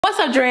What's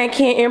up,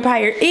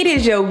 Drekempire? It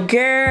is your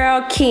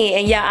girl Ken,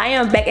 and y'all, I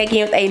am back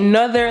again with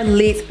another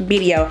lit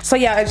video. So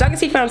y'all, as y'all can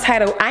see from the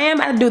title, I am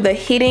about to do the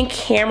hidden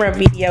camera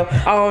video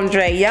on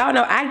Dre. Y'all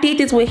know I did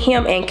this with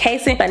him and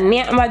Kason, but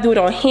now I'm about to do it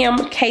on him,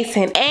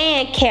 Kason,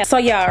 and Cap. So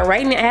y'all,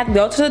 right now I have to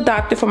go to the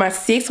doctor for my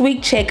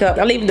 6-week checkup.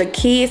 I'm leaving the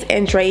kids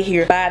and Dre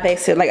here by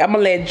themselves. Like, I'm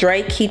gonna let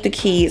Dre keep the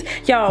kids.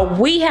 Y'all,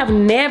 we have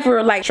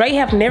never, like, Dre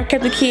have never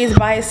kept the kids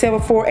by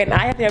himself before, and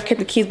I have never kept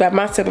the kids by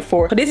myself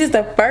before. So this is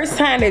the first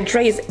time that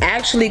Dre is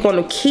actually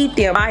gonna keep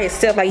them by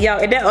himself. Like, y'all,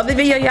 in that other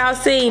video y'all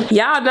seen,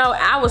 y'all know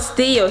I was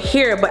still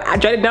here, but I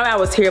didn't know I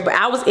was here, but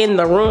I was in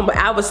the room, but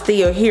I was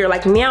still here.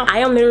 Like, now I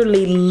am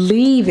literally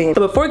leaving.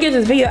 But before we get to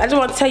this video, I just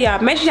want to tell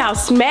y'all, make sure y'all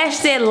smash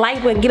that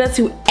like button, get us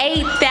to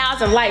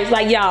 8,000 likes.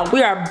 Like, y'all,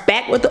 we are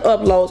back with the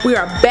uploads. We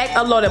are back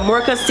uploading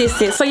more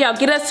consistent. So y'all,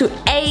 get us to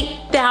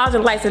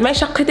 8,000 likes, and make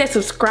sure y'all click that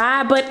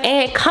subscribe button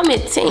and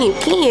comment team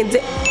Ken.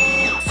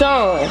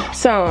 So,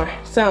 okay,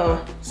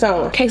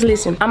 so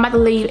listen, I'm about to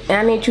leave and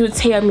I need you to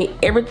tell me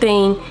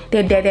everything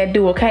that Dad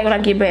do, okay, when I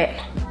get back,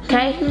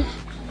 okay?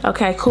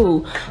 Okay,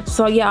 cool.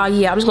 So y'all,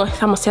 yeah, I'm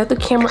gonna set the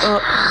camera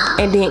up,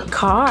 and then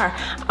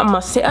I'm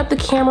gonna set up the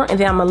camera, and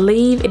then I'm gonna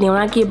leave, and then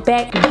when I get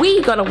back,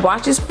 we gonna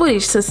watch this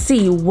footage to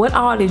see what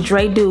all did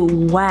Dre do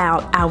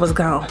while I was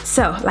gone.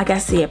 So, like I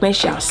said, make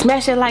sure y'all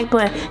smash that like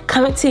button,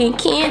 comment to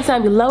Ken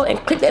down below,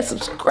 and click that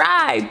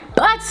subscribe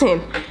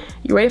button.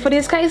 You ready for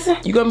this, Casey?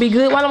 You gonna be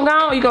good while I'm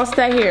gone, or you gonna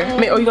stay here?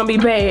 Or you gonna be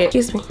bad?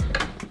 Kiss me.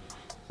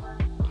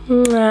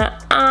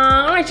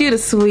 Aren't you the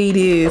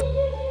sweetest?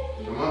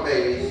 Come on,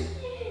 babies.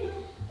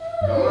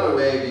 Come on,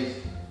 babies.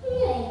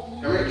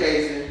 Come here,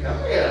 Casey.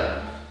 Come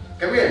here.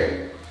 Come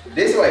here.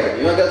 This way.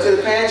 You wanna go to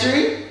the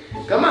pantry?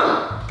 Come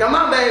on. Come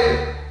on,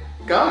 baby.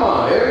 Come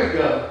on. Here we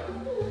go.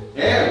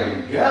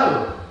 There we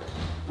go.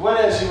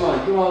 What else you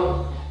want? You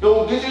want?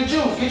 Go get your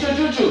juice. Get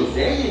your juice.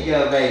 There you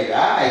go, baby.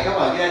 All right,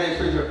 come on. Get out of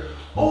the refrigerator.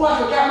 Oh, I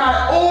forgot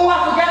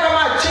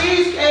about my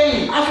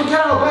cheesecake. I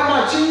forgot about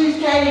my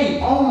cheesecake.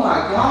 Oh my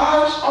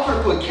gosh. I'm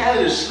gonna put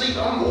Callie to sleep.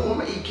 I'm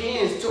gonna eat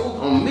cans too.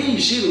 On me,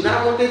 she do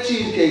not want that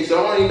cheesecake, so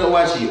I don't even know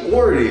why she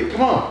ordered it.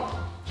 Come on.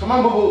 Come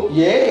on, boo boo.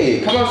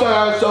 Yeah. Come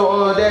on,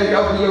 so Daddy,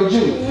 open your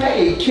juice.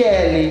 Hey,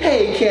 Callie.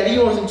 Hey, Callie,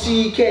 you want some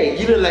cheesecake?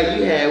 You look like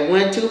you had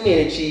one too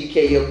many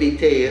cheesecake, your big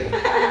tail.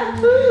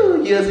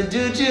 Ooh, you want some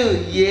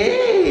juju?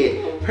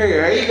 Yeah.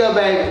 Here you go,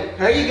 baby.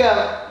 Here you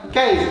go.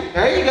 Casey,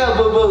 here you go,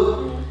 boo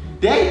boo.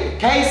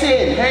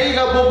 Casey, here you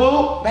go,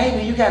 boo-boo.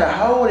 Baby, you gotta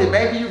hold it.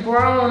 Baby, you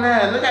grown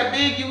now. Look how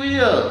big you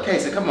is.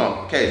 Casey, come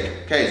on.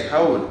 Casey,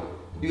 hold it.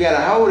 You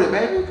gotta hold it,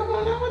 baby. Come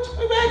on now. What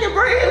you making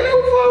brand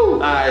new food? All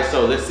right,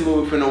 so let's see what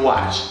we're finna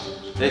watch.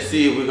 Let's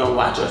see if we're gonna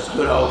watch us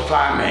good old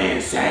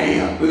Fireman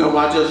Sam. We're gonna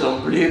watch us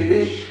some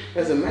Blippi.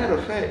 As a matter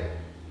of fact,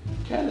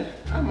 Callie,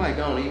 I might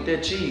go and eat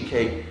that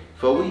cheesecake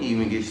before we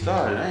even get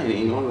started. I ain't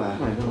even gonna lie. I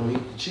might go and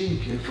eat the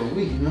cheesecake before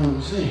we, you know what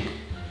I'm saying?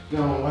 You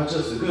gonna watch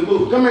us a good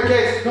movie. Come here,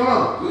 Casey. Come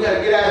on. We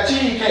gotta get our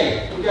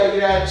cheesecake. We gotta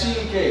get our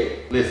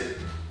cheesecake. Listen,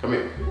 come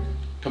here.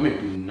 Come here.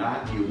 Do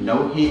not give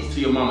no hints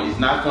to your mama. It's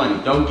not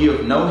funny. Don't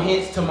give no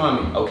hints to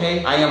mommy,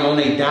 okay? I am on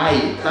a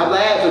diet. Stop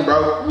laughing,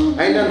 bro.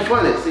 Ain't nothing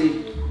funny.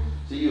 See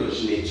you a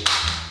snitch.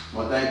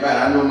 One thing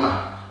about it,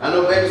 I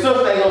know baby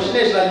sister ain't gonna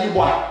snitch like you,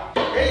 boy.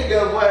 There you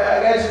go, boy.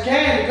 I got some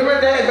candy. Come here,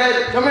 Daddy,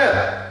 baby. Come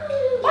here.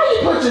 Why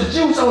you put your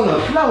juice on the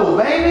floor,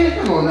 baby?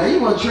 Come on now, you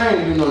want to try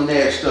to do no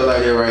nasty stuff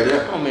like that right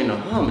there. I don't mean no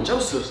harm, but your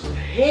sister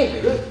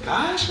heavy. Good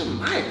gosh,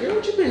 my girl,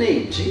 what you been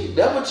eating?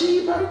 Double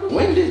cheeseburger?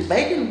 Wendy's,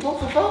 bacon, and pork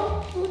for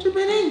four? What you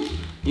been eating?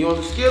 You want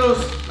the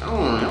Skittles? I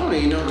don't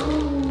even know. I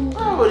don't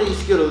know what these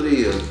Skittles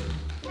is.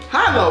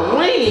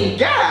 Halloween,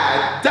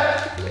 God.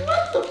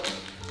 What the?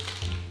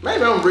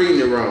 Maybe I'm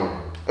reading it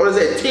wrong. Or is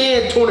that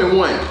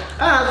 10/21?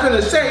 I'm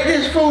finna say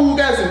this fool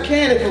got some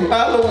candy from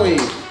Halloween.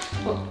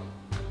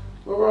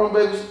 What wrong,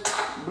 baby?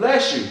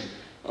 Bless you.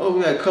 Oh,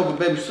 we got a couple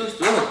baby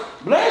sisters.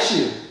 Bless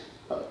you.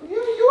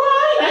 You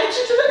alright? Ain't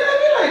you looking at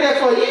me like that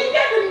for? You ain't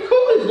got them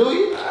coolers, do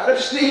you? I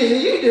just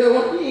sneezing you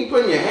doing. You ain't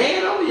putting your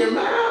hand over your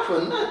mouth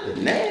or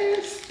nothing.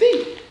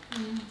 Nasty.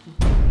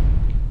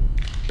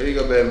 There you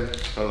go, baby.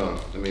 Hold on.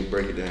 Let me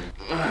break it down.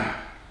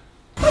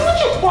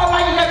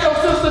 Why you got your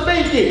sister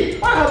binky?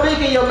 Why her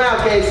binky in your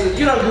mouth, Casey?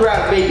 You don't grew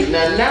out binky.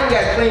 Now we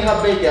gotta clean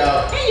her binky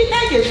out. And you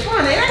think it's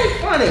funny? It ain't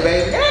funny,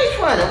 baby. It ain't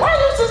funny. Why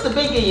your sister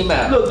binky in your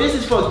mouth? Look, this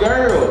is for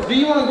girls. Do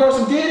you want to grow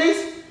some titties?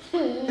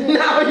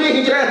 No, you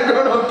ain't trying to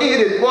grow no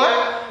titties, boy.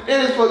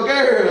 This is for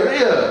girls.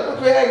 Yeah.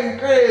 Don't be acting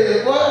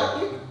crazy,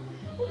 boy.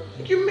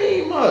 What you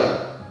mean, mug?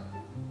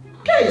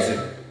 Casey,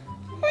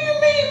 what you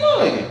mean,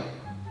 mug?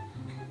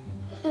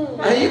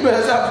 Hey, you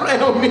better stop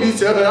playing on me,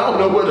 son. I don't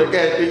know what I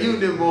got to you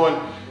this morning.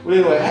 Well,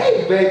 anyway,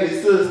 hey, baby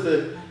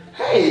sister.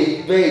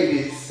 Hey,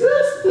 baby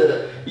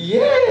sister.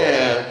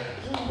 Yeah.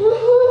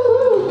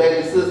 Woo-hoo-hoo.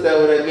 Baby sister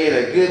over there being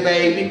a good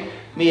baby.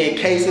 Me and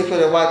Casey for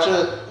to watch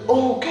her.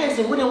 Oh,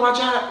 Casey, we didn't watch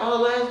our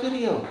last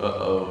video.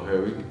 Uh-oh,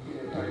 here we go.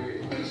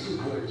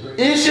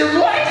 It's your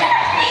boy.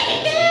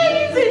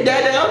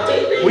 Daddy on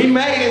TV. We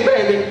made it,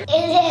 baby.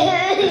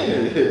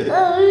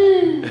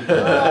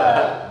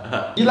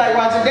 You like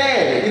watching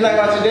Daddy? You like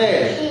watching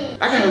Daddy?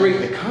 I gotta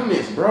read the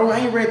comments, bro. I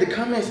ain't read the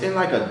comments in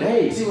like a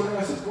day. See what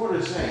our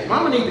supporters saying.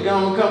 Mama need to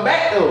go and come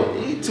back though.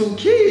 These 2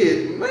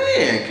 kids,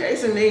 man.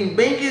 Casey eating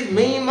binkies,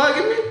 mean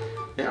mugging me.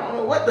 I don't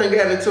know what they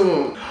got into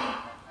him.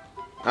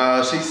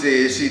 She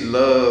said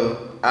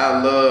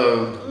I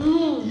love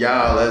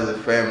y'all as a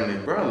family.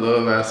 Bro, I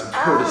love our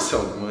supporters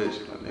so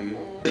much, my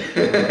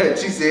nigga.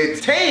 She said,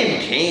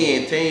 Team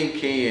Ken.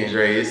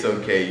 Dre, it's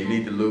okay. You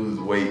need to lose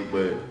weight,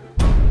 but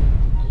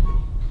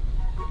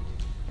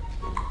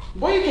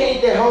boy, you can't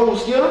eat that whole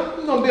Skittle.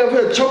 You're gonna be up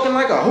here choking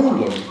like a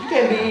hula. You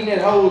can't be eating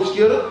that whole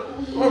Skittle.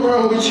 What's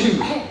wrong with you? You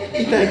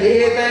think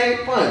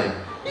everything funny?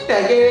 You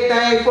think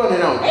everything funny,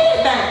 don't you?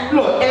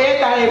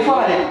 Everything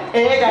funny.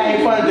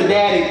 Everything funny to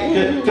daddy,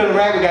 to the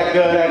rabbit got to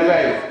go down the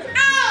baby.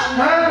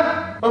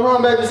 Huh? What's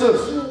wrong, baby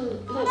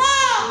sister?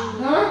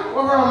 Huh?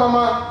 What's wrong,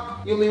 mama?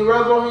 You mean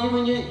rub on you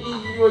when you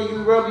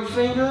rub your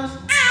fingers?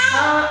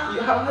 Huh?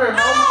 You have her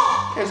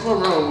home? That's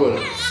what's wrong with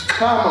her.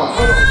 Come on,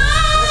 hold on.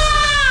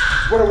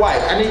 Where the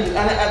wife?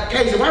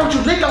 Casey, why don't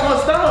you lick on her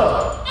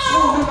stuff? You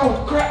don't do no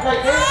crap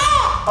like that.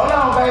 Hold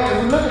on, baby.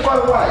 We're looking for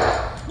the wife.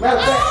 Matter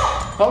of fact,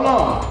 hold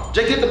on.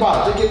 Just get the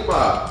bottle.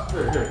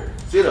 Here.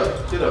 Sit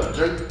up.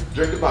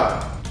 Drink the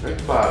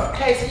bottle.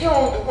 Casey, you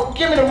don't,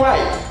 give me the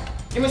wipes.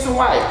 Give me some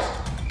wipes.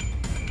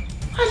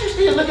 Why you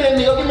still looking at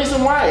me? Go give me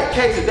some wipes.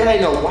 Casey, that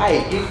ain't no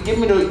wipe. Give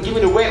me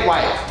the wet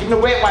wipes. Give me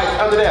the wet wipes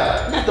under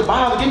there. Not the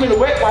bottle. Give me the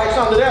wet wipes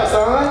under there,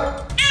 son.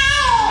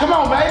 Come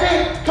on,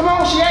 baby. Come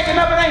on, she acting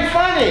up. It ain't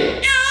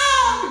funny.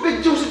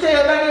 Big juicy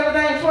tail like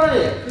everything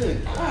funny.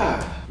 Good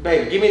God.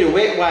 Baby, give me the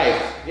wet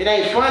wipes. It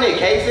ain't funny,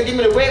 Casey. Give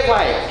me the wet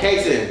wipes.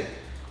 Casey.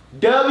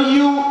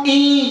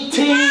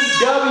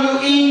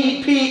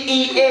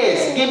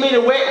 WETWEPES. Give me the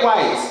wet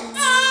wipes.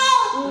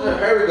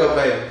 Here we go,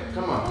 baby.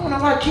 Come on. I don't know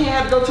why Ken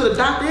had to go to the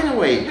doctor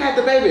anyway. Had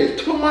the baby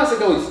 2 months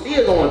ago. He's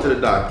still going to the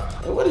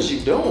doctor. What is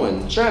you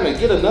doing? Trying to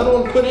get another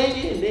one put in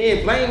you and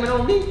then blame it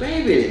on me?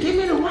 Baby, give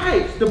me the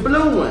wipes. The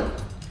blue one.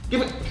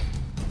 Give me.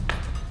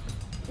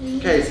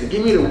 Casey,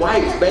 give me the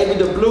wipes, baby.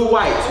 The blue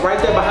wipes right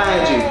there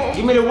behind you.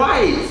 Give me the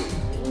wipes.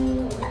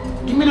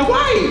 Give me the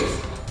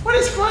wipes. What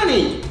is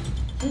funny?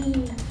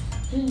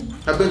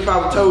 I bet if I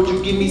would told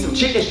you give me some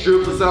chicken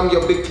strips or something,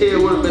 your big tail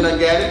would have been got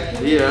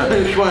it. Yeah,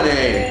 it's funny,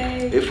 ain't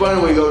it? It's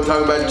funny when you go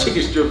talk about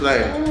chicken strips,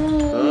 ain't it?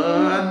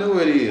 I know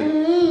it is.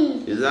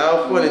 It's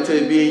all funny till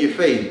it be in your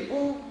face.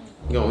 You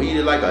gonna eat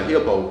it like a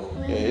hippo.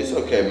 Yeah, it's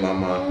okay,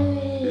 mama.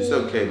 It's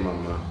okay,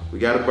 mama. We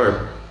got a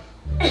burp.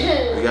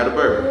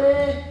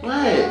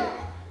 What?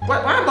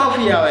 Why both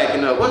of y'all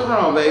acting up? What's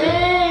wrong, baby?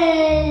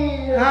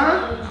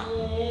 Huh?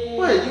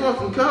 What? You want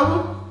some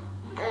cover?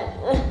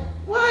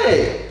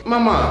 What?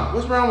 Mama,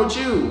 what's wrong with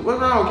you? What's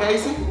wrong,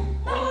 Casey?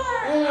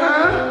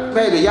 Huh?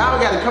 Baby, y'all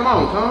gotta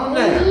calm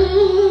down.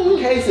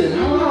 Casey,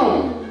 hold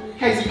on.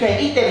 Casey, you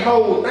can't eat that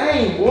whole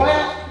thing, boy.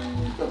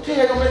 Don't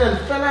tell him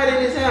that fell out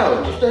in his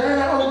house. You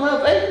stirring all in my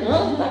face?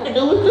 No, I can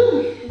do it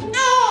too.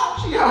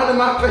 She all in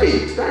my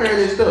face, stirring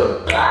this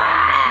stuff.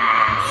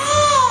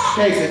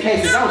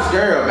 Casey, don't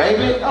scare her,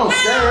 baby. Don't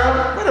scare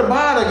her. Where the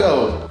bottle go?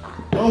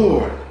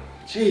 Lord.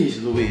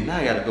 Jeez Louise, now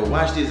I gotta go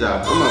wash this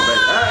out. Come on,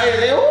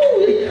 baby.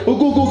 Goo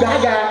goo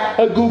gaga.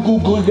 Goo goo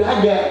goo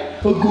gaga.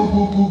 Goo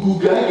goo goo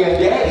gaga.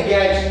 Daddy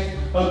got you.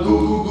 Goo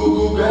goo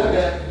goo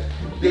gaga.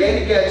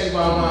 Daddy got you,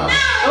 mama.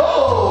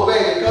 Oh,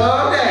 baby,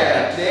 calm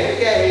down. Daddy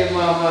got you,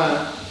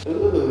 mama.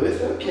 Ooh,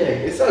 it's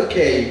okay. It's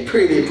okay,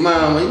 pretty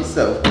mama. You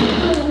so.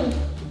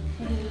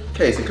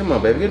 Casey, come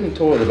on, baby. Get them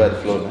toilet by the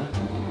floor now.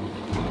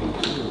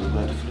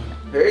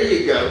 There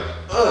you go.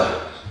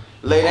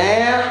 Lay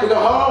down. We go.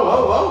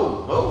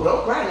 Oh,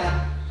 don't cry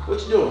now.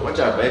 What you doing? Watch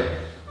out, baby.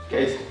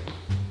 Casey.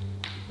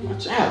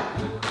 Watch out.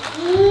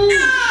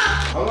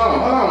 Hold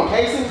on,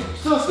 Casey.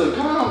 Sister,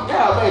 come on.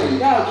 Y'all, baby.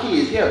 Y'all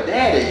kids, help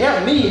daddy.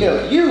 Help me,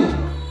 help you.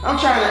 I'm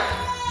trying to.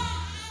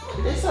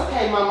 It's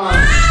okay, mama.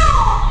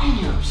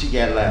 Damn, she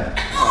got loud.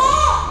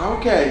 Oh,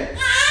 okay.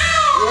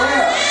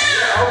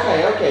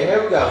 Yeah. Okay.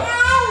 Here we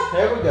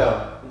go.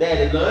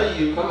 Daddy love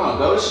you. Come on,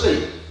 go to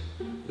sleep.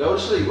 Go to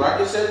sleep. Rock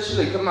yourself to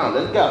sleep. Come on,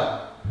 let's go.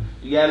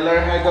 You gotta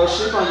learn how to go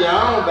sleep on your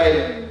own,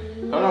 baby.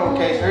 Hold on,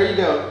 Casey. Here you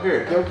go.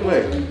 Here, go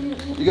play.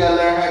 You gotta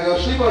learn how to go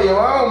sleep on your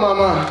own,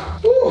 mama.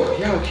 Ooh,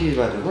 y'all kids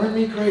about to run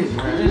me crazy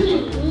right now.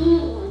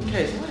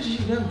 Casey, what is she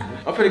doing?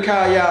 I'm finna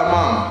call y'all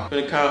mama.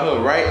 Finna call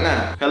her right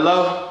now.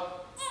 Hello?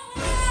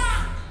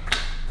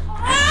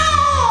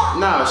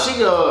 No, she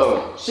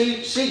good. She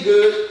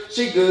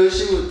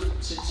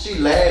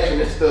laughing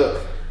and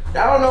stuff. I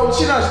don't know,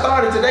 she done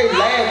started today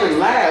laughing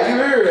loud. You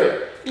heard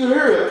her.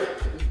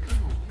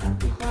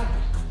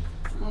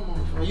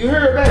 You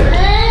heard her, baby?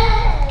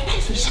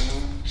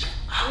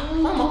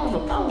 Mama on the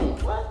phone,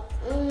 what?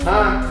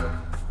 Huh?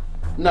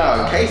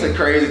 No, Casey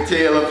crazy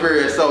tail up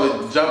here,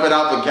 so jumping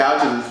off the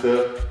couches and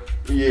stuff.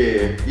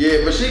 Yeah,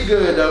 but she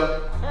good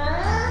though.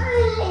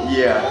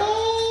 Yeah.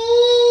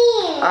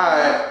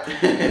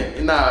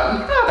 Alright.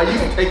 Nah, you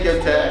can take your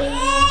time.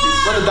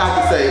 What the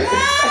doctor say?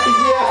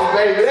 Yeah,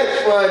 baby,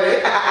 that's funny.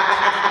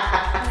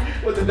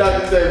 What the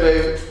doctor say,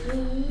 baby?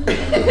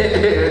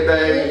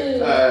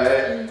 Everything.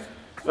 Alright.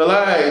 Well,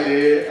 all right,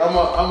 then. I'm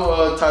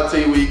gonna talk to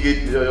you when you get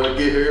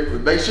here.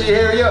 But make sure you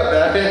hurry up,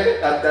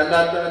 man. I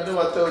know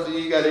I told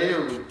you gotta hear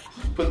me.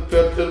 Put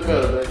the pedal to the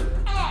metal, baby.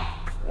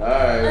 All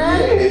right,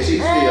 yeah,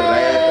 she's still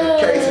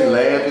laughing. Casey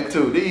laughing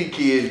too. These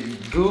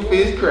kids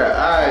goofy as crap.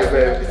 All right,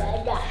 baby.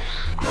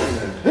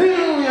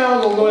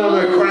 Y'all gonna go down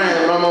there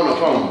crying when I'm on the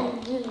phone.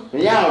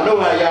 And y'all know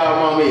how y'all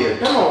mama is.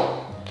 Come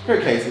on. Here,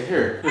 Casey.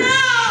 Here.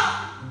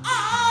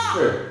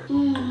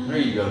 Here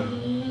you go.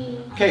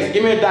 Casey,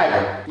 give me a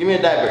diaper. Give me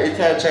a diaper. It's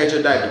time to change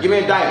your diaper. Give me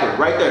a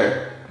diaper right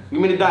there.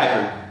 Give me the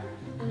diaper.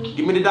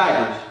 Give me the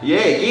diaper.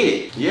 Yeah, get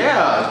it.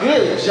 Yeah,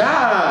 good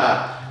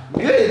job.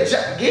 Good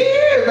job. Get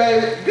it,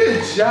 baby.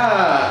 Good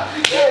job.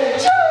 Good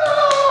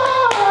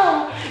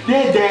job.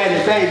 Then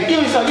daddy, baby.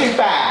 Give me some. Give me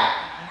 5.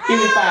 Give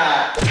me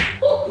 5.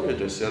 We'll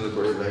just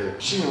celebrate later.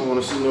 She don't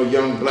want to see no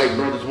young black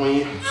brothers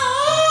win.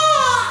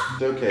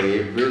 It's okay.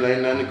 It really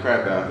ain't nothing to cry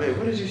about. Babe,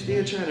 what is you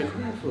still trying to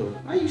cry for?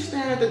 Why you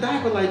staring at the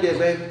diaper like that,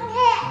 baby?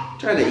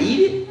 Trying to eat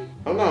it?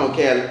 Hold on,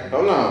 Callie.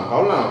 Hold on.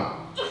 Hold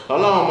on.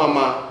 Hold on,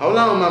 mama. Hold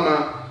on,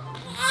 mama.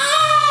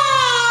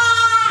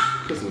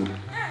 Listen,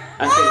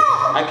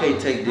 I can't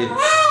take this.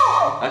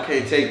 I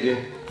can't take this.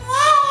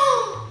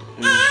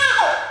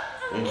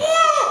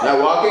 Now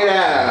walk it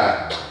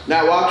out.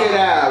 Now walk it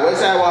out.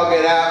 West side walk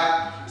it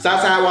out.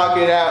 South side walk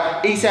it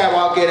out. East side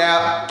walk it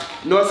out.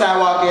 North side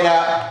walk it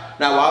out.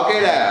 Now walk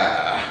it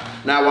out.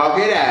 Now walk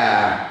it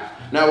out.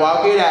 Now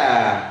walk it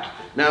out.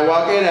 Now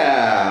walk it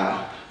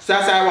out.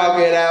 South side walk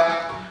it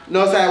out.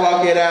 North side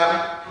walk it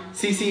out.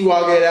 CC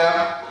walk it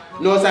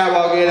out. North side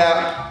walk it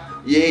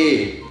out.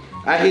 Yeah.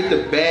 I hit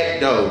the back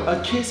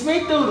door. Kiss me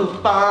through the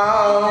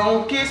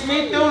phone. Kiss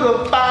me through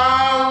the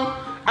phone.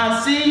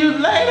 I'll see you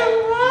later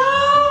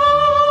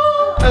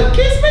on.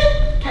 Kiss me.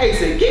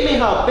 Casey, give me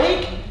her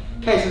pink.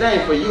 Casey, that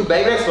ain't for you,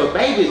 baby. That's for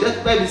babies. That's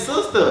baby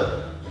sister.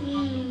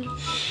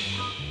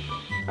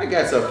 I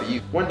got something for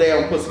you. One day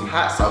I'm gonna put some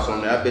hot sauce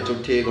on there. I bet your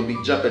tail gonna be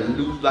jumping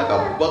loose like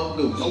a buck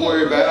goose. Don't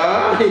worry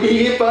about it.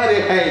 He funny,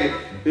 ain't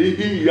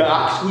it?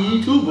 I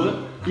squeeze too, but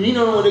you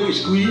know when they can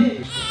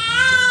squeeze.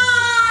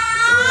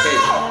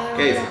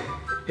 Casey,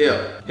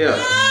 here. Give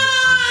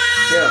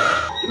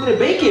me the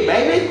binky,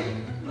 baby.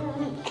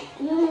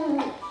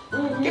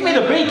 Give me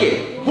the binky.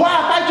 Boy, I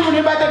thought you knew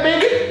about that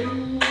binky.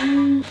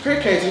 Here,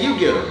 Casey, you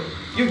get her.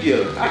 You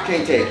get her. I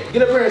can't take it.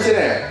 Get up here and sit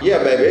down.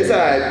 Yeah, baby, it's all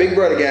right. Big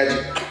brother got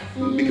you.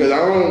 Because I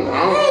don't.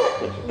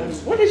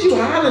 What is you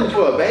hollering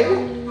for,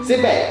 baby?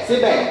 Sit back,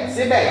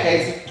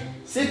 Casey.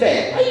 Sit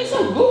back. Why you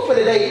so goofy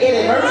today,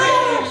 Eddie Murphy?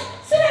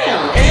 Sit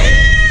down, Eddie.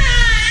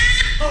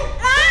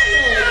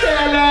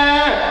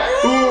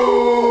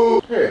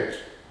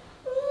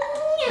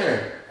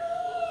 Here.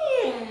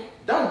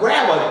 Don't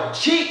grab her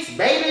cheeks,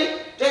 baby.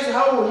 Just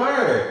hold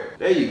her.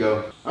 There you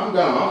go. I'm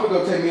gone. I'm gonna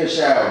go take me a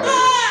shower, baby.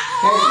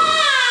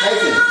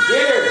 Casey,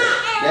 get her.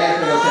 Dad's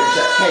gonna go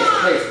take a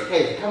shower.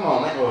 Casey, come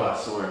on, man. Oh, I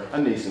swear. I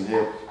need some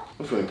help.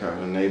 I'm finna call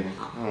my neighbor. I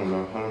don't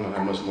know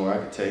how much more I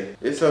can take.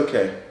 It's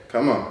okay.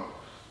 Come on.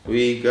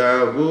 We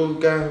got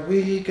wooga,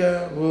 we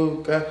got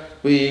wooga,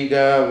 we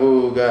got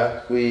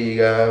wooga, we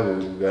got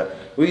wooga,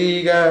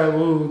 we got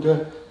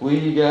wooga,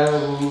 we got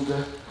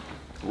wooga.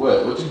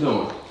 What you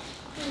doing?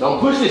 Don't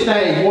push this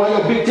thing, boy,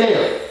 your big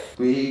tail.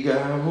 We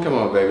got wooga. Come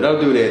on, baby, don't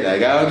do that now.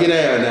 Go on, get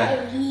down now.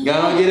 Go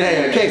on, get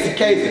down.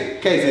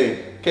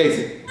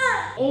 Casey.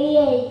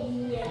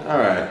 All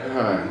right.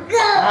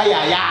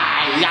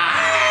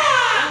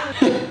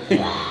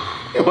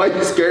 Why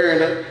you scaring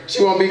her?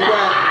 She won't be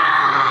quiet.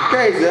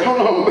 Casey,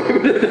 hold on,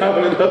 baby.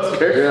 Don't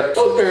scare her.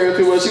 Don't scare her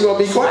too much. She won't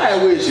be quiet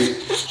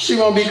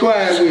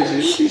with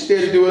you. She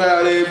still doing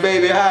all that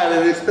baby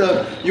hollering and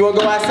stuff. You wanna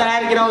go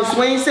outside and get on the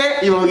swing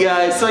set? You wanna get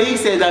on the swing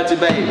set, don't you,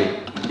 baby?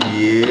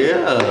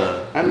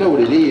 Yeah. I know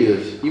what it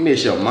is. You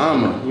miss your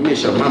mama.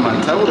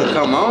 I told her,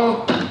 come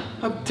on.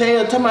 I'm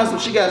telling myself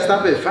she gotta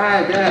stop at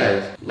 5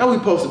 Guys. No, we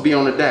supposed to be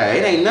on the diet.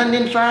 It ain't nothing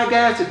in 5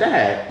 Guys to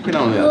die. You can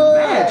only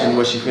imagine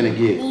what she finna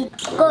get.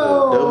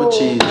 Double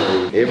cheese,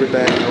 baby.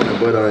 Everything on the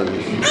butt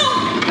onions.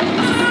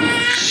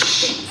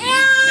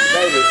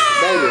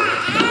 Baby.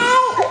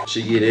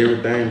 She get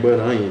everything but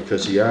onions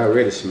because she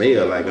already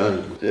smell like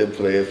onions. Just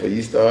play it for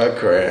you start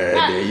crying.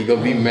 Then you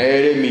gonna be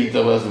mad at me.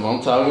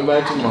 I'm talking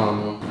about your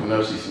mama. I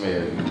know she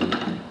smells good.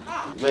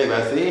 Baby,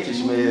 I said she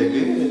smell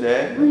good,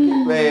 Dad.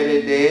 Mad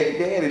at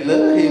Daddy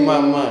love his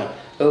mama.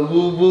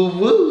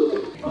 Woo.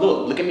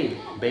 Look at me.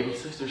 Baby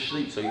sister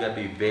sleep, so you gotta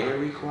be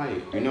very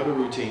quiet. You know the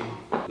routine.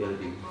 You gotta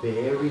be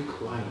very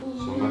quiet.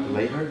 So I'm about to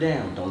lay her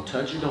down. Don't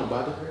touch her, don't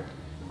bother her.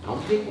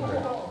 Don't pick with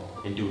her.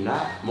 And do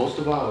not, most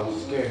of all,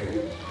 scare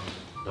her.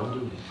 Don't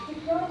do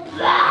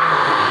that.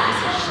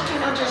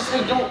 I just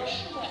say don't.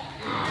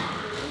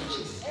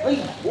 She's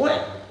asleep, boy.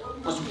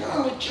 What's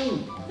wrong with you?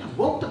 You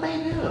woke the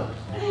baby up.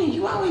 Hey,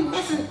 you always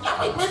messing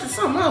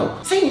something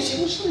up. Saying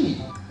she was asleep.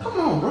 Come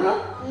on, bro.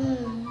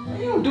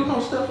 You don't do no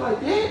stuff like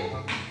that.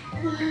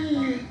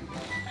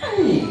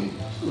 Hey,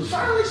 she was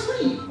finally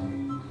asleep.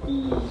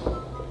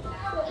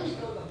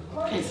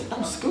 Okay, so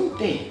don't scoop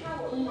that.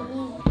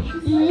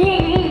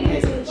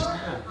 Okay, so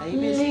stop,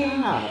 baby,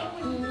 stop.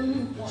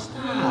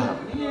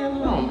 Stop,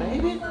 man,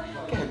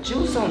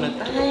 was on the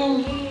thing.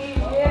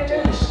 Yeah,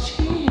 just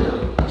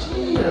chill. Gosh,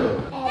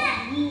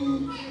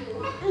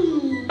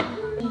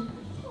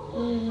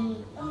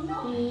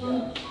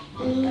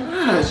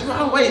 you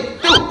always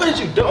do. What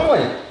you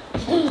doing?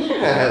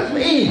 Yeah,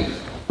 leave.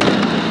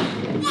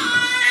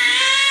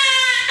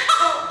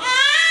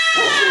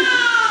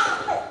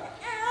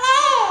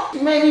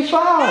 You made me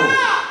fall.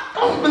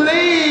 Don't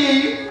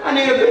believe. I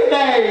need a big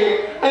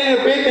day.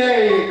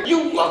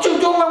 What you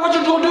doing? What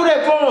you gonna do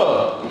that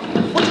for?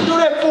 What you do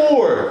that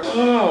for?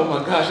 Oh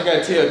my gosh, I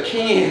gotta tell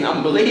Ken.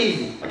 I'm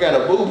bleeding. I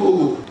got a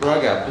boo-boo. Bro,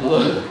 I got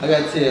blood. I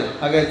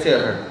gotta tell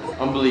her.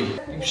 I'm bleeding.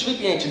 You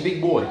sleepy, ain't you,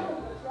 big boy?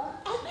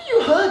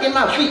 You hugging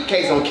my feet,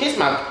 Case. Don't kiss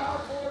my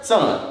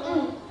son.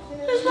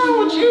 What's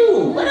wrong with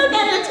you? What I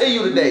gotta tell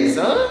you today,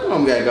 son?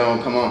 Mom gotta go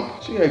on, come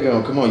on. She gotta go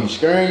on, come on. You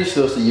scaring your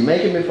sister, you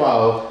making me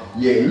fall.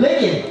 You're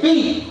licking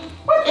feet.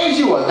 What is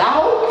you, a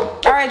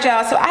dog? Alright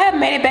y'all, so I have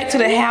made it back to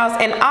the house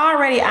and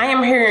already I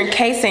am hearing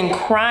Kason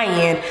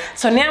crying.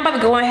 So now I'm about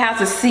to go in the house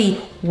to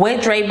see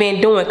what Dre been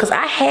doing. Cause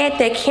I had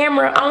that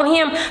camera on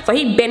him, so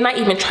he better not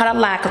even try to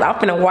lie, cause I'm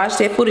finna watch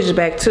that footage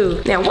back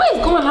too. Now what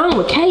is going on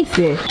with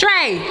Kason?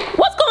 Dre,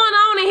 what's going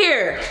on in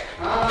here?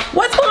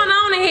 What's going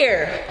on in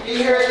here?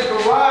 He heard the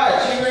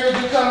garage. He heard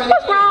you coming in.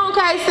 What's wrong,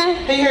 Kason?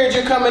 He heard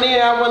you coming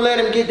in. I wouldn't let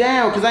him get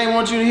down because I didn't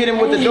want you to hit him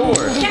with the door.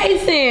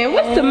 Kason,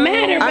 what's the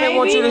matter, baby? I didn't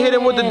want you to hit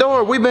him with the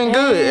door. We've been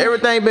good.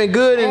 Everything been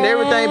good and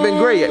everything been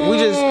great. We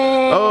just,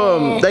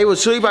 they was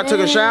asleep. I took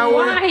a shower.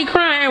 Why he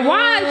crying?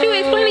 Why are you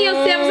explaining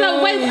yourself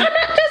so? Wait, I'm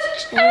not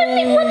just,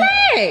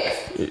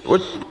 relax.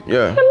 What?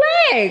 Yeah.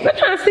 Relax. I'm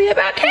trying to see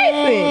about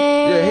Kason.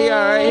 Yeah, he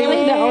alright.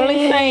 He's the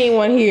only sane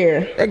one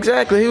here.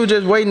 Exactly. He was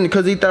just waiting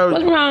because he thought.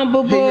 What's wrong,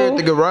 boo boo? He heard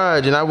the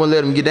garage and I wouldn't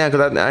let him get down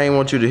because I didn't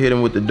want you to hit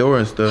him with the door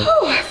and stuff.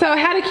 So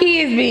how the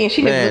kids been?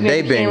 She Man,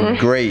 they been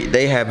great.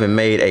 They haven't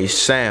made a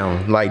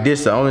sound. Like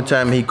this the only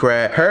time he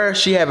cried. Her,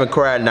 she haven't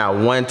cried not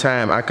one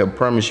time. I can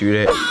promise you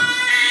that.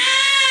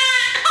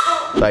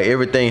 Like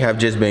everything have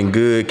just been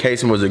good.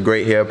 Kason was a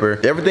great helper.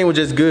 Everything was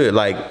just good.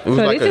 Like it was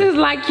so like this is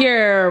like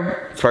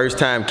your first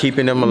time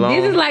keeping them alone.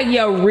 This is like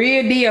your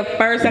real deal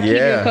first time keeping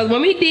them. Cause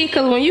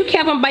when you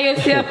kept them by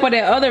yourself for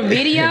that other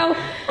video,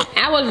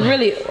 I was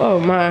really, oh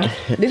my.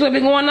 This what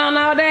been going on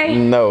all day?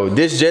 No,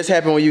 this just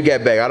happened when you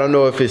got back. I don't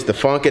know if it's the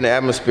funk in the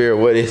atmosphere or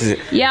what is it.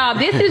 Y'all,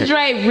 this is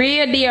Dre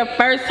real deal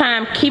first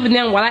time keeping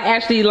them while I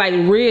actually like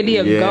real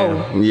deal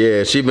go.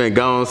 Yeah, she been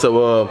gone.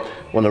 So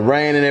when the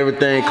rain and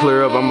everything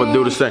clear up, I'm gonna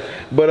do the same.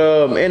 But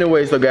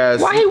anyways, so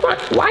guys. Why he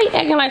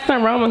acting like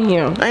something wrong with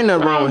him? Ain't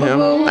nothing wrong with him.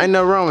 Ain't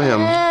nothing wrong with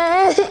him.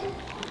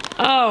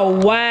 Oh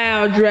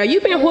wow, Dre, you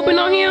been whooping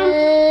on him?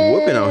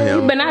 Whooping on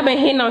him? But I've been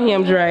hitting on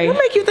him, Dre. What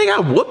make you think I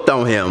whooped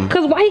on him?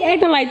 Cause why he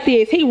acting like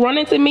this? He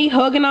running to me,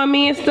 hugging on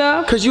me and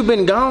stuff. Cause you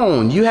been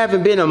gone. You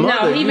haven't been a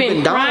mother. No, he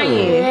been crying.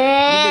 You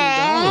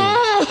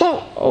been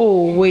gone.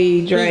 Oh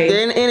wait, Dre.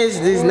 And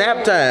it's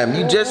nap time.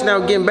 You just now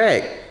getting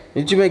back.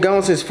 You been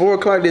gone since 4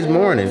 o'clock this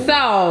morning. So,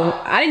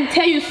 I didn't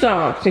tell you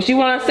something. Since you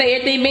want to say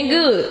everything been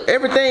good.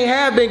 Everything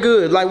have been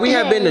good. Like, we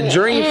have been the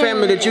dream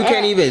family that you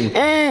can't even,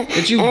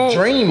 that you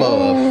dream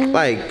of.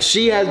 Like,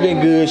 she has been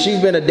good. She's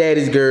been a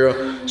daddy's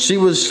girl. She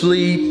was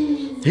asleep.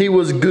 He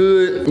was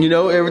good. You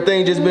know,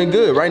 everything just been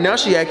good. Right now,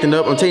 she acting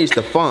up. I'm telling you, it's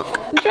the funk.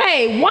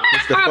 Dre, why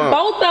are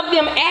both of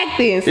them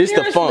acting? Seriously. It's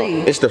the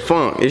funk. It's the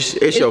funk. It's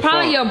your funk. It's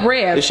probably your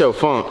breath. It's your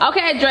funk.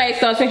 Okay, Dre,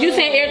 so since you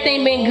saying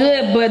everything been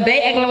good, but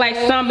they acting like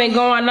something been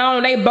going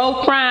on, they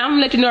both crying, I'm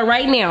gonna let you know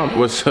right now.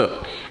 What's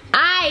up?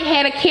 I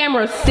had a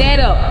camera set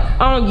up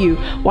on you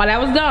while I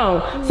was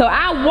gone. So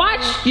I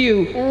watched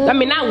you. I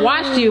mean, not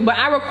watched you, but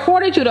I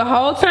recorded you the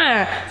whole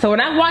time. So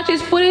when I watch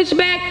this footage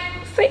back,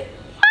 see?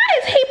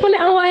 Is he putting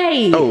it on her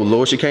head? Oh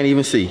Lord, she can't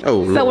even see. Oh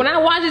Lord. So when I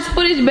watch this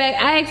footage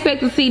back, I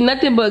expect to see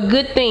nothing but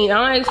good things. I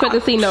don't expect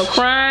to see no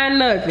crying,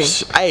 nothing.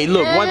 Hey,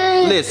 look,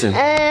 listen.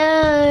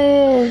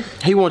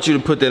 He wants you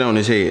to put that on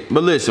his head.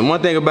 But listen,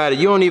 one thing about it,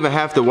 you don't even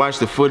have to watch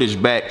the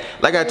footage back.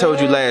 Like I told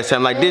you last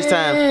time, like this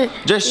time,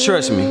 just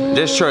trust me.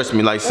 Just trust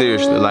me, like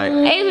seriously. Like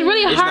it's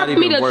really hard for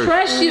me to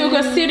trust you,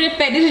 consider the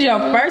fact this is your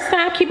first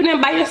time keeping them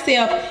by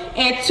yourself.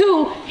 And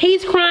 2,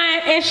 he's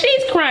crying and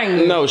she's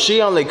crying. No, she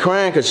only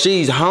crying because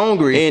she's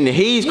hungry. And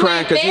he's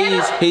crying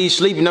because he's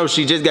sleeping. No,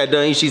 she just got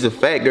done. She's a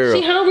fat girl.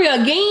 She hungry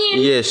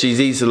again? Yeah, she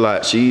eats a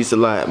lot. She eats a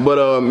lot. But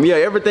yeah,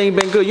 everything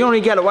been good. You only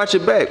gotta watch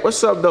it back.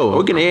 What's up though?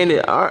 We're gonna end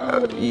it.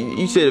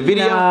 You said a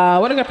video? Nah,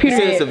 what a computer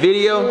you said it's a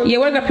video? Yeah,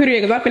 what a computer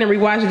at? Because I'm finna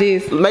rewatch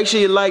this. Make sure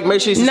you like,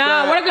 make sure you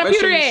subscribe. Nah, what a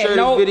computer make sure you at? share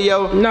No, this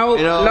video. No,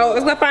 you know? no,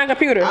 let's go find a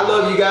computer. I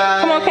love you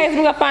guys. Come on, Casey,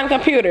 we gotta find a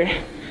computer.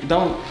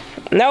 Don't.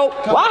 Nope.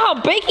 Why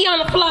her binky on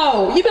the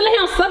floor? You been letting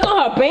him suck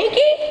on her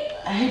binky?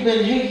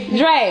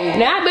 Dre,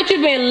 now I bet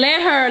you been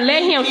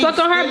let him suck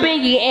on her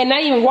binky and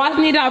not even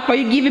washing it off before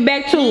you give it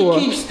back to her.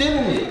 He keeps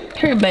stealing it.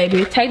 Here,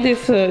 baby, take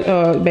this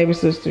to baby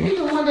sister. You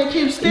the one that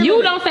keeps stealing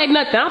You don't say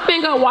nothing. I'm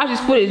finna go watch this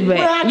footage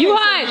back. You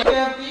hush.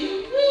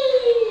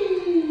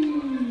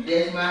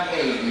 That's my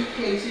baby.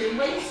 Casey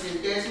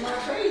racist. That's my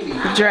baby.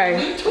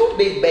 Dre. We 2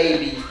 big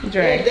babies.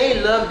 Dre. And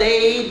they love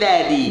their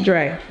daddy.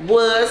 Dre.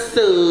 What's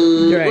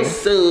up? Dre.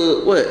 What's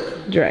up?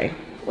 What? Dre.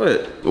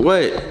 What?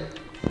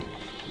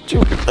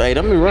 Hey,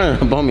 don't be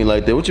running up on me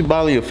like that. What you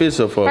balling your fist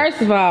up for?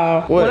 First of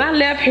all, when I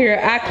left here,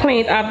 I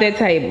cleaned off that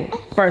table.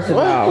 First of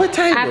all. What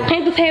table? I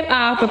cleaned the table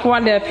off before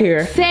I left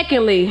here.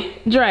 Secondly,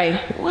 Dre.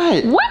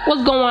 What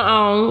was going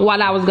on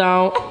while I was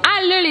gone?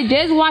 I literally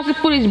just watched the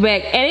footage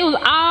back and it was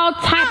all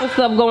type of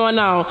stuff going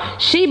on.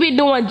 She been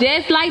doing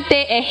just like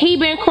that and he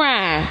been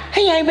crying.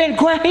 He ain't been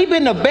crying. He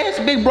been the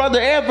best big brother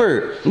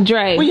ever.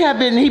 Dre. He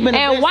been the best.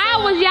 And why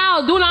was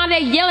y'all doing all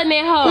that yelling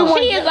at her?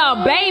 She is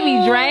a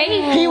baby, Dre.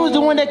 He was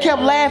the one that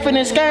kept laughing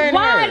and scaring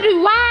her.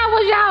 Why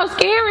was y'all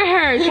scaring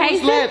her,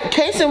 Casey?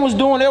 Casey was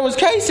doing that was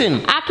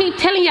Casey. I keep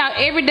telling y'all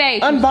every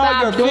day to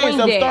stop doing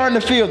that. I'm starting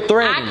to feel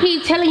threatened. I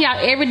keep telling y'all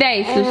every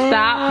day to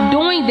stop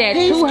doing that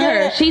to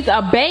her. She's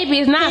a baby.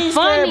 It's not funny. He's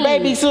scared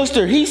baby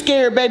sister. He's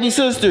scared baby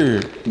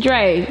sister.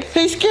 Dre.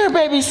 He's scared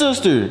baby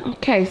sister.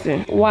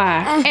 Casey,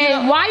 why?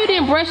 And why you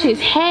didn't brush his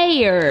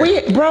hair? You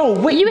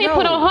ain't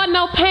put on her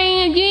no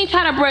pants. You ain't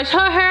try to brush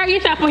her hair. You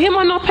ain't try to put him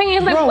on no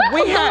pants. Like, what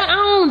was going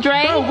on,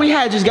 Dre? Bro, we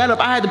had just got up.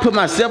 I had to put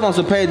myself on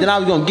some pants. Then I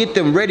was gonna get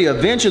them ready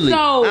eventually.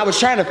 So, I was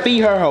trying to feed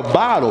her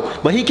bottle,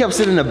 but he kept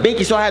sitting in the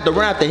binky, so I had to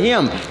run after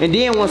him. And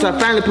then once I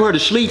finally put her to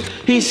sleep,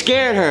 he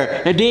scared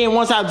her. And then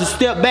once I just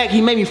stepped back,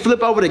 he made me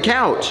flip over the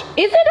couch.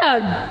 Is it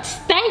a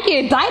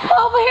stinky diaper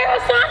over here or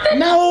something?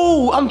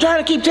 No, I'm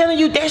trying to keep telling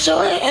you that's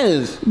your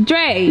ass.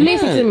 Dre,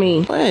 listen to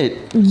me.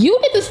 What? You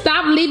need to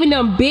stop leaving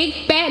them big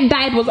fat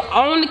diapers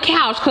on the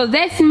couch, cause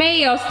that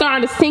smell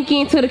starting to sink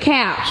into the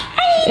couch.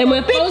 And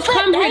when folks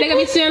come here, they gonna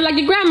be sitting like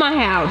your grandma's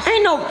house.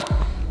 Ain't no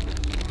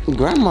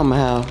grandmama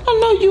house. I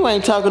know you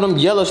ain't talking them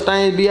yellow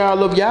stains be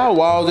all over y'all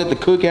walls at the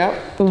cookout.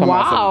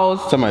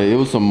 Walls? Somebody, it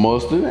was some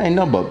mustard. Ain't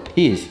nothing but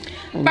piss.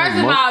 First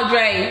of all,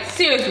 Dre,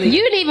 seriously,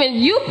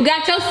 you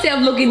got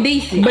yourself looking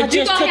decent. But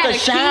you gonna have a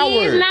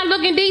shower. Not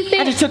looking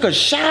decent. I just took a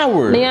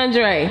shower.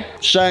 Leandre.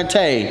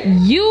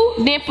 Shantae. You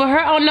didn't put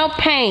her on no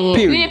pants.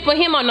 You didn't put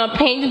him on no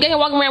pants. You got him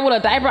walking around with a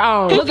diaper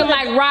on, looking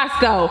like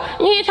Roscoe.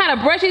 You didn't try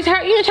to brush his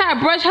hair. You didn't try to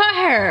brush her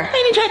hair. I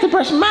ain't trying to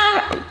brush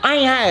my. I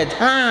ain't had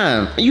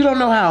time. You don't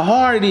know how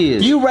hard it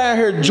is. You around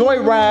here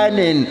joyriding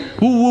and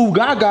woo woo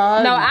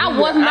gaga. No, I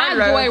was not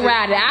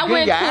joyriding. I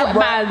went to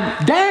my.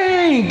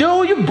 Dang,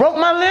 dude, you broke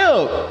my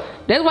lip.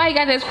 That's why he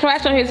got that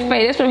scratch on his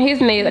face. That's from his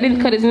nails. I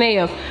didn't cut his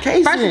nails.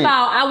 Casey. First of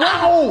all, I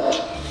was.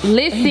 Ouch.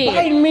 Listen.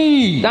 Bite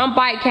me. Don't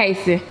bite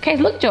Casey.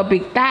 Casey, look at your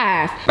big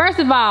thighs. First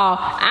of all,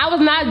 I was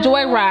not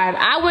joyriding.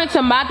 I went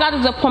to my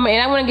doctor's appointment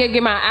and I went to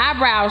get my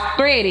eyebrows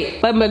threaded.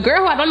 But my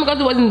girl who I don't go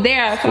to wasn't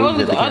there. So it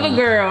was the other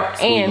girl.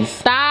 And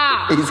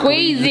stop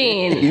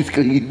squeezing. He's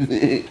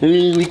squeezing.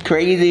 We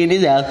crazy in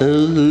this house.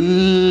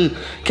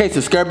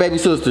 Casey, scare baby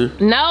sister.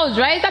 No,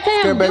 Dre, stop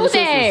telling him to do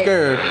that.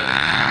 Scare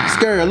her.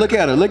 Scare her. Look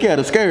at her. Look at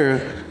her. Scare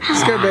her.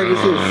 Scare baby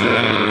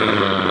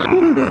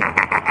sister.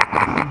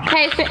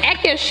 Casey,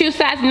 act your shoe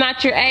size,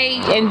 not your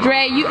age, and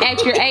Dre, you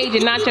act your age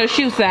and not your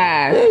shoe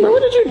size. Hey, bro,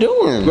 what are you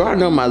doing? Bro, I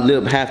know my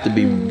lip have to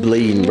be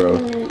bleeding, bro.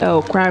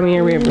 Oh, cry me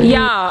a river.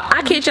 Y'all,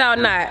 I kid y'all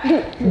not.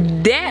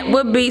 That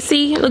would be,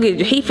 see, look at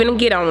you, he finna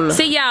get on them.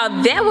 See, y'all,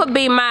 that would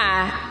be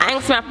I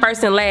ain't my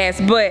first and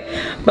last, but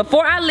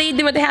before I leave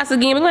them at the house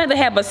again, we're gonna have to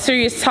have a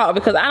serious talk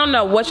because I don't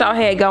know what y'all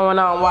had going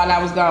on while I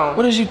was gone.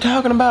 What is you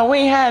talking about? We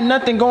ain't had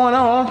nothing going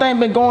on. Only thing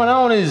been going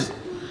on is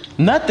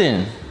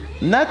nothing.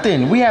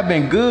 Nothing. We have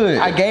been good.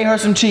 I gave her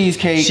some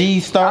cheesecake.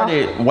 She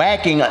started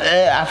whacking.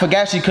 I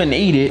forgot she couldn't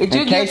eat it. Did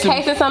you give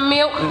Casey some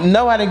milk?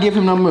 No, I didn't give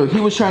him no milk. He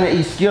was trying to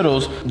eat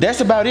Skittles.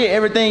 That's about it.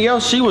 Everything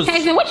else, she was.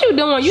 Casey, what you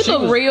doing? You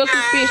look real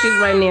suspicious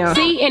right now.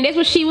 See, and that's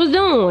what she was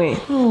doing.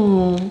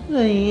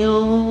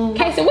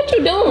 Casey, what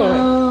you doing?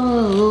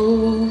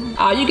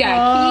 Oh, you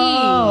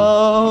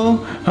got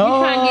keys. You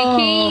trying to get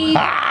keys?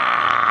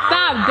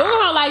 Stop doing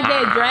her like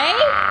that, Dre.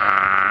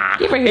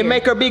 It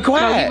make her be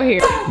quiet. No,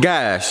 give her here.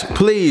 Guys,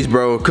 please,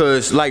 bro,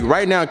 cause like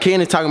right now, Ken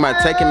is talking about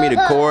taking me to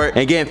court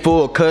and getting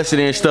full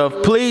custody and stuff.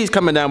 Please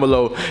comment down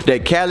below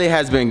that Callie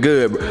has been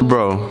good,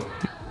 bro.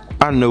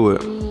 I knew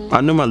it. I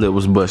knew my lip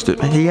was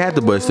busted. He had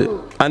to bust it.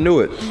 I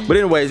knew it. But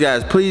anyways,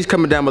 guys, please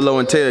comment down below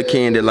and tell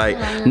Ken that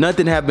like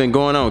nothing have been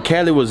going on.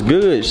 Callie was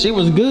good. She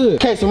was good.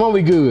 Casey, won't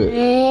we good?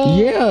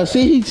 Yeah,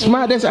 see, he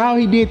smiled. That's all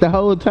he did the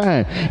whole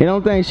time. And the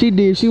only thing she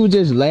did, she was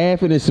just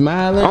laughing and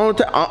smiling.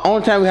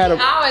 Only time we had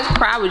I always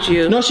cry with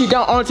you. No, she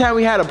don't. Only time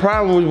we had a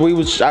problem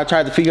was I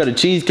tried to feed her the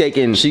cheesecake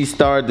and she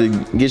started to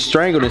get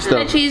strangled and stuff.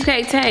 How does that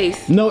cheesecake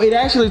taste? No, it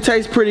actually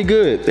tastes pretty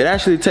good. It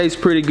actually tastes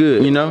pretty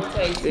good, you know?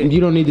 You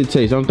don't need to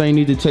taste. The only thing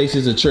you need to taste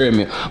is a treadmill.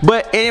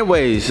 But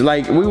anyways,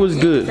 like we was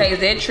good.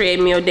 Taste that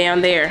treadmill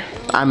down there.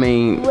 I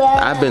mean,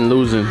 I've been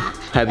losing.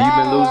 Have you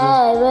been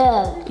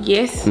losing?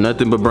 Yes.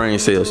 Nothing but brain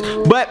cells.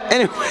 But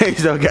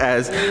anyways though,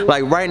 guys,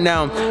 like right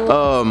now,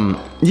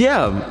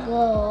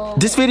 yeah,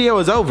 this video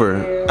is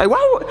over. Like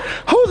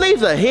who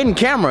leaves a hidden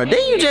camera?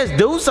 Didn't you just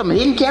do some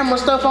hidden camera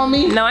stuff on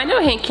me? No, I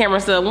know hidden camera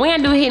stuff. When I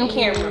do hidden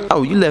camera.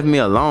 Oh, you left me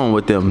alone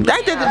with them.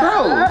 That did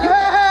bro.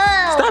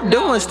 Stop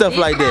doing stuff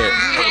like that.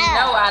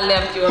 No, I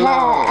left you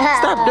alone.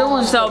 Stop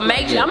doing so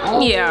make sure,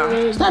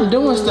 yeah. Stop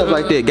doing stuff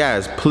like that,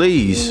 guys.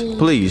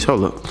 Please,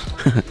 hold up.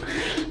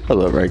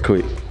 Hold up right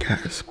quick.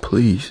 Guys,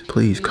 please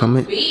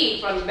comment.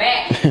 Big from the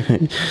back.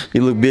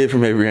 You look big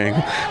from every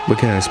angle. But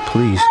guys,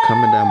 please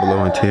comment down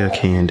below and tell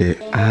Ken that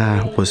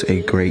I was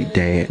a great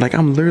dad. Like,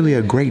 I'm literally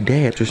a great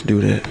dad. Just do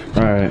that.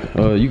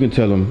 Alright, you can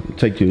tell him,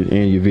 take you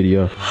in your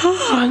video.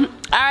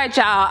 Alright,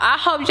 y'all. I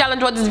hope y'all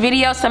enjoyed this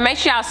video. So make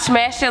sure y'all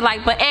smash the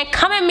like button and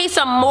comment me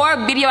some more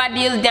video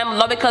ideas down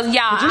below because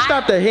y'all. Could you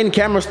stop the hidden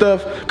camera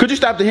stuff? Could you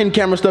stop the hidden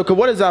camera stuff? Cause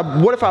what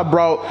if I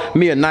brought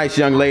me a nice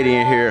young lady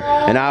in here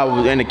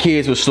and the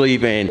kids were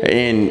sleeping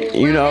and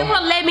you know.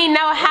 People let me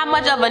know how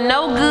much of a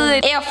no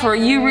good effer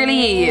you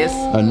really is.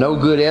 A no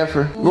good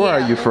effer? Where are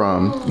you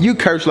from? You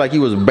curse like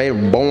you was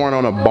born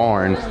on a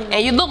barn.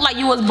 And you look like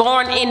you was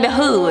born in the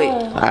hood.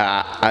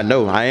 I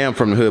know I am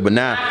from the hood, but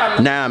now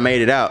I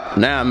made it out.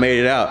 Now I made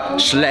it out.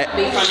 Slap.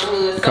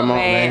 Come on,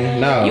 man.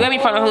 No. You got me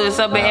from the hood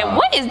so bad. No.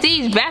 What is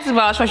these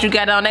basketball shorts you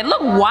got on? They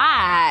look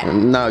wide.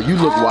 No, you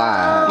look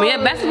wide. When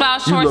your basketball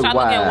shorts are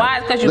looking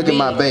wide because you look big. At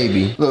my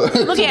baby.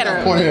 Look at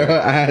her. Pointing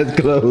her eyes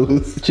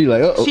closed. She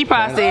like, uh-oh. She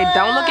probably said,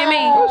 don't look at me.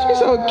 Oh, she's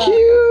so cute.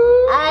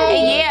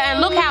 Yeah,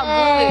 and look how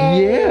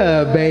good.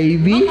 Yeah,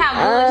 baby. Look how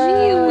good she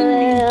is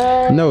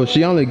with me. No,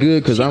 she only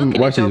good because I'm.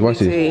 Watch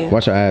this.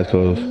 Watch her eyes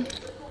closed.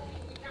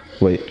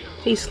 Wait.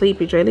 She's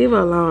sleepy, Dre. Leave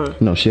her alone.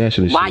 No, she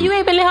actually. Why you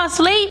ain't been let her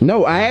sleep?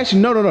 No, I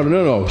actually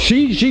no.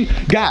 She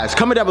guys,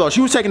 comment down below. She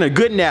was taking a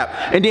good nap,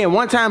 and then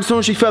one time, soon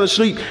as she fell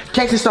asleep,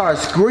 Casey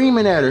started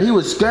screaming at her. He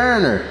was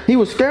scaring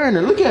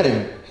her. Look at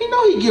him. He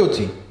know he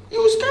guilty. He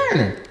was scaring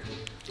her.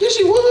 Yes,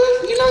 she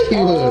was. You know he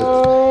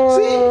was.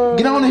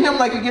 See, get on to him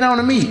like you get on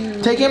to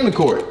me. Take him to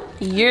court.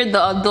 You're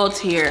the adult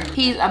here.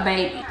 He's a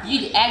baby.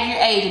 You act your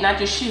age and not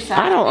your shoe size.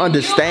 I don't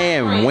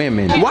understand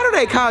women. Why do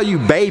they call you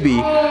baby,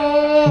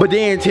 but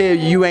then tell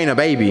you ain't a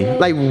baby?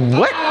 Like,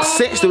 what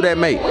sense do that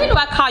make? When do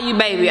I call you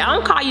baby? I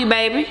don't call you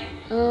baby.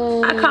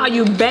 I call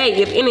you babe,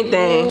 if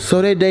anything.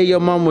 So that day your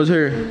mom was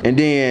here, and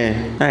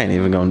then I ain't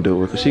even gonna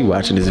do it because she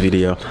watching this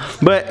video.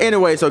 But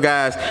anyway, so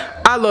guys,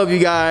 I love you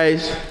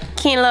guys.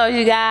 Ken loves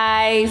you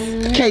guys.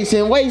 Casey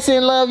and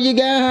Wason love you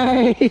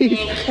guys.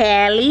 And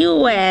Callie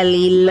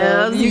Wally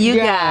loves you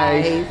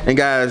guys. And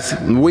guys,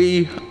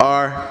 we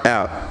are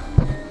out.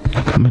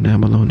 Comment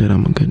down below that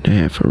I'm a good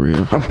dad for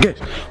real. Okay.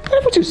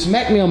 Why would you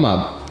smack me on my...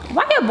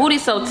 Why your booty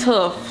so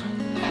tough?